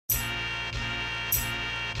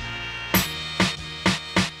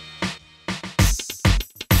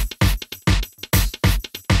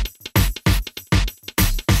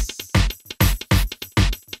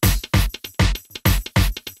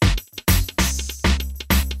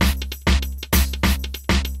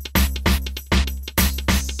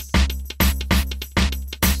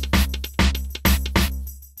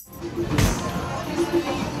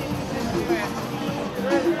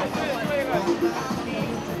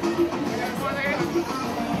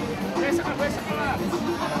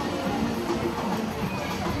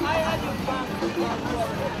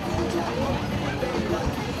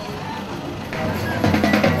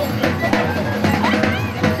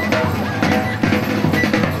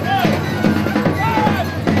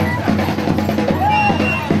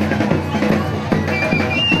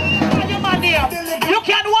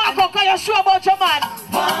You sure about your man?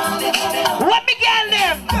 What me girl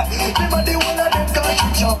them?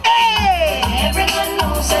 Hey! Everyone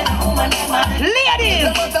knows that woman is man.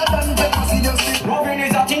 Ladies! Woman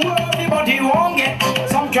is a thing where everybody won't get.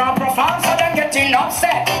 Some can't perform, so them getting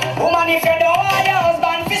upset. Woman, if you don't want your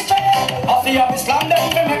husband to straight, or see of Islam,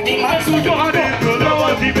 then you make the man so you had it. You know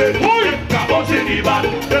what's the best. What's in the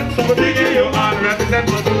band? Then somebody give you and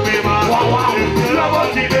represent what you be man. You know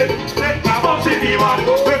what's the best. What's in the band?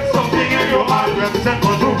 Your heart represent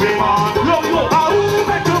what you be man. Look, how you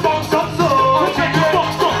make you bounce up so? Make you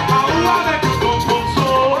bounce up. How you make you bounce up so?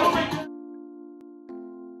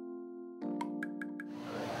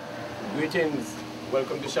 Greetings.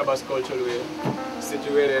 Welcome to Shabbos Cultural Way,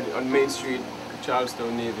 situated on Main Street,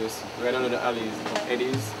 Charlestown, Nevis, right under the alleys of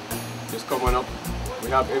Eddie's. Just come on up. We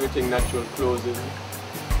have everything natural: clothing,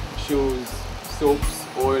 shoes, soaps,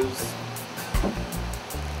 oils.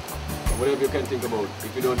 Whatever you can think about.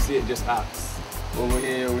 If you don't see it, just ask. Over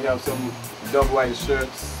here we have some dub-wise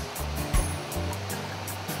shirts.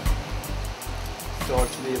 Short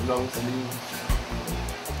sleeve, long sleeve.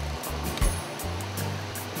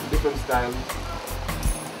 Different styles.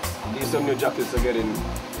 These some new jackets are getting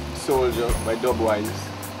Soldier by Dub-wise.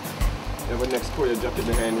 You have a next Korea jacket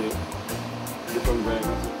behind here. Different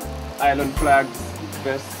brands. Island flags,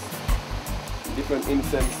 vests, different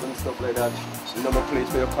incense and stuff like that. Number plates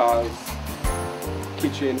for your cars,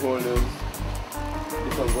 keychain holders,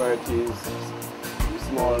 different varieties,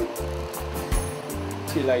 small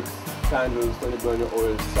tea lights, candles when you burn your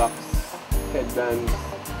oil, socks, headbands,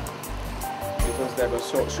 different type of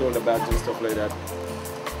shoulder bags and stuff like that.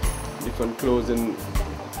 Different clothing,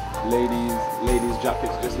 ladies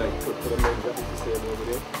jackets, just like put the men's jackets the same over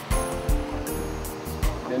there.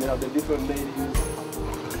 Then you have the different ladies.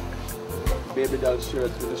 Baby doll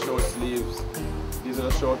shirts with the short sleeves. These are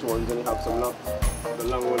the short ones, and you have some the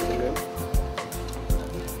long ones in them.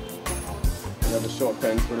 You have the short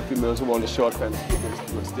pants for the females who want the short pants,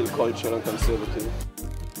 but still cultural and conservative.